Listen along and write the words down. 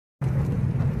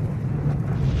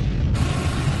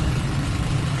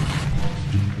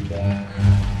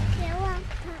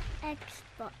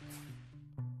Xbox.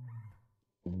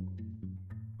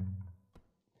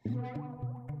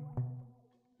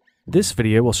 This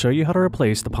video will show you how to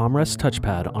replace the Palmrest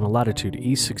touchpad on a Latitude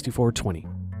E6420.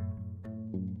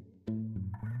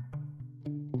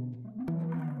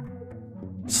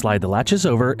 Slide the latches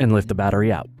over and lift the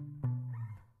battery out.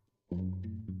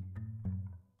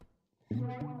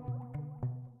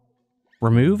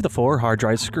 Remove the 4 hard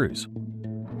drive screws.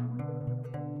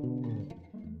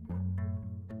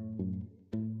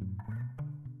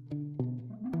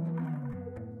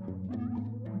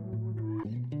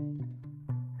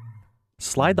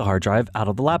 Slide the hard drive out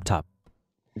of the laptop.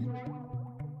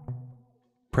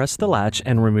 Press the latch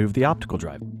and remove the optical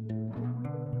drive.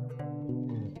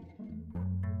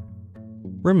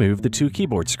 Remove the 2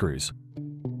 keyboard screws.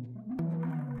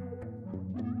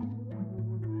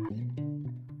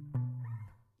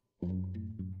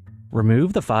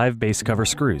 Remove the 5 base cover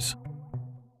screws.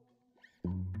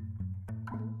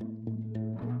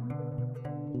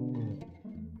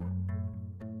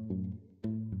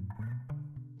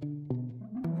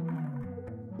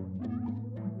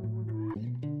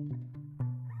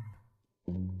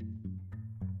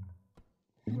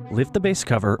 Lift the base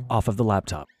cover off of the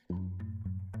laptop.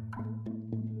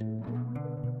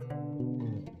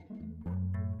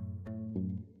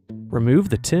 Remove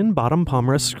the tin bottom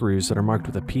Palmrest screws that are marked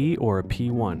with a P or a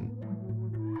P1.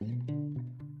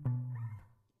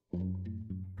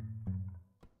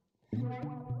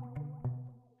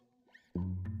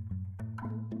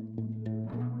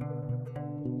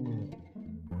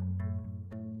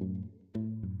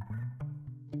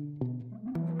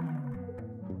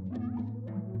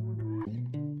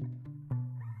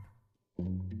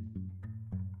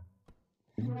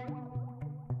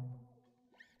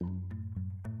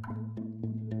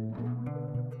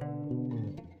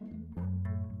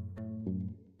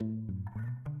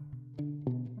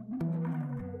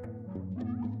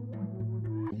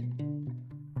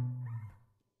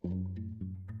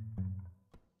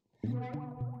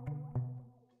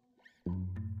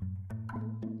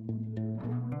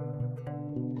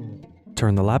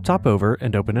 Turn the laptop over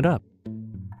and open it up.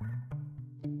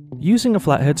 Using a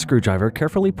flat head screwdriver,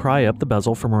 carefully pry up the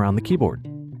bezel from around the keyboard.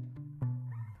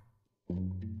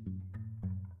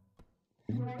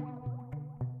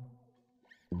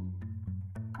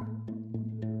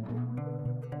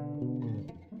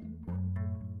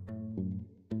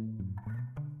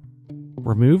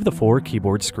 Remove the 4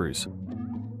 keyboard screws.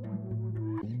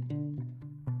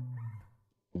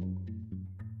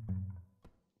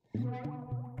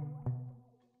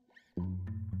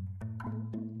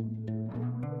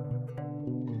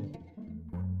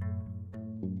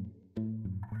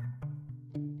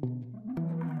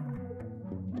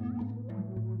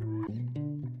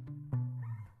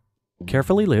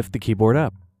 Carefully lift the keyboard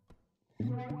up.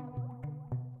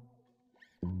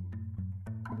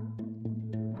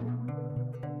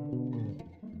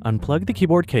 Unplug the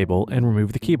keyboard cable and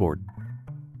remove the keyboard.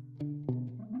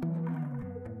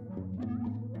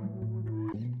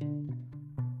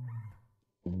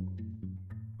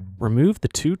 Remove the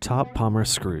 2 top Palmrest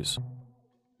screws.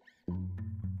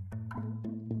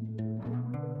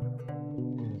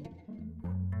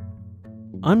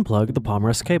 Unplug the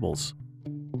Palmrest cables.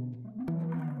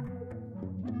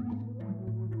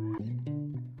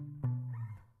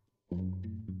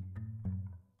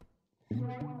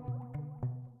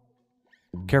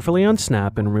 Carefully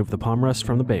unsnap and remove the Palmrest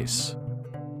from the base.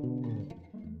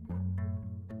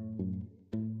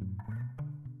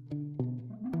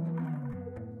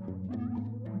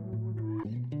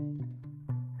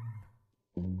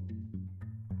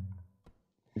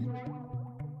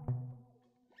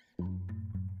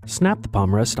 Snap the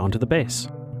Palmrest onto the base.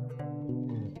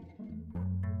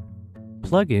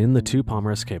 Plug in the 2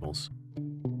 Palmrest cables.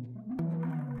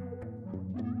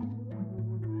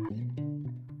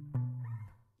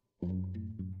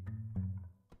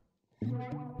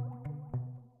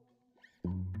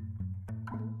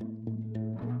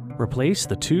 Replace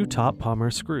the 2 top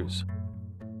Palmrest screws.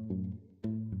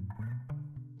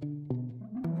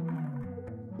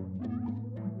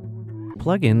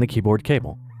 Plug in the keyboard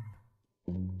cable.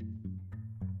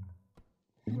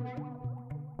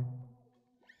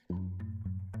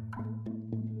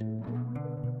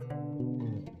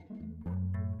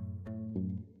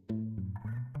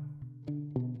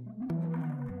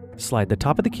 Slide the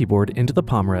top of the keyboard into the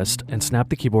Palmrest and snap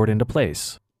the keyboard into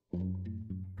place.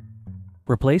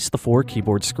 Replace the 4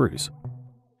 keyboard screws.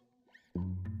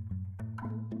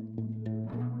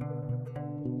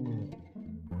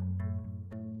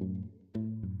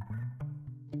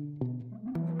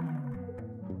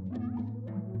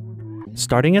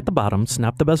 Starting at the bottom,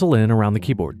 snap the bezel in around the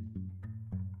keyboard.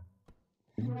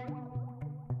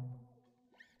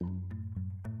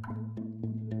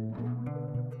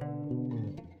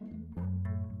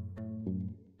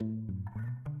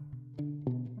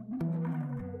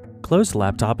 Close the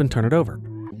laptop and turn it over.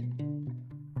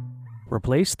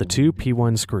 Replace the 2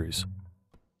 P1 screws.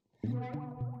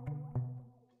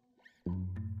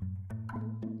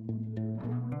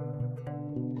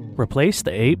 Replace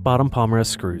the 8 bottom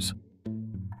Palmrest screws.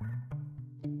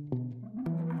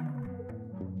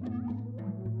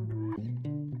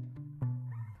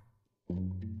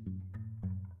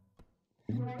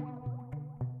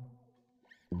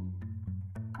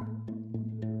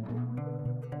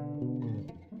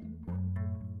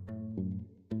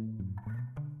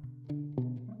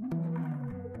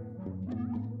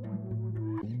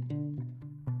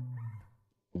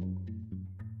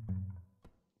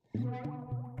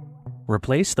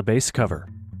 Replace the base cover.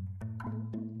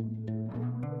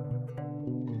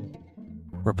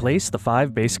 Replace the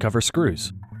 5 base cover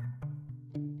screws.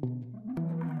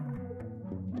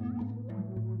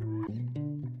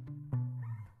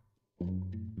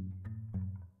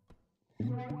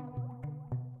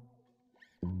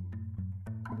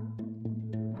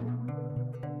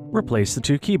 Replace the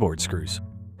 2 keyboard screws.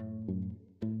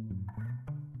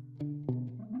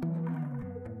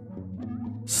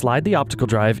 Slide the optical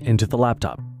drive into the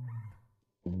laptop.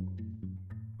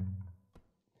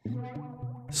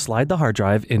 Slide the hard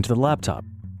drive into the laptop.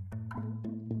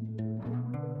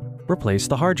 Replace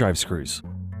the hard drive screws.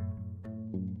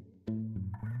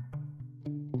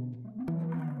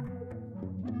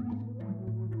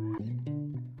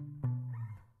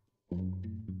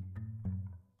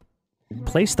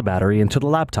 Place the battery into the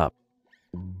laptop.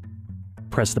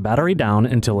 Press the battery down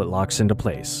until it locks into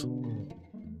place.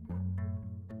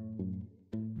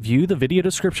 View the video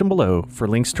description below for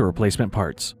links to replacement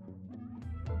parts.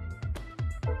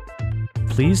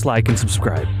 Please like and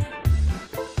subscribe.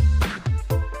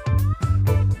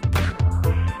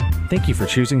 Thank you for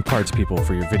choosing Parts People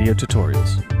for your video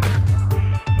tutorials.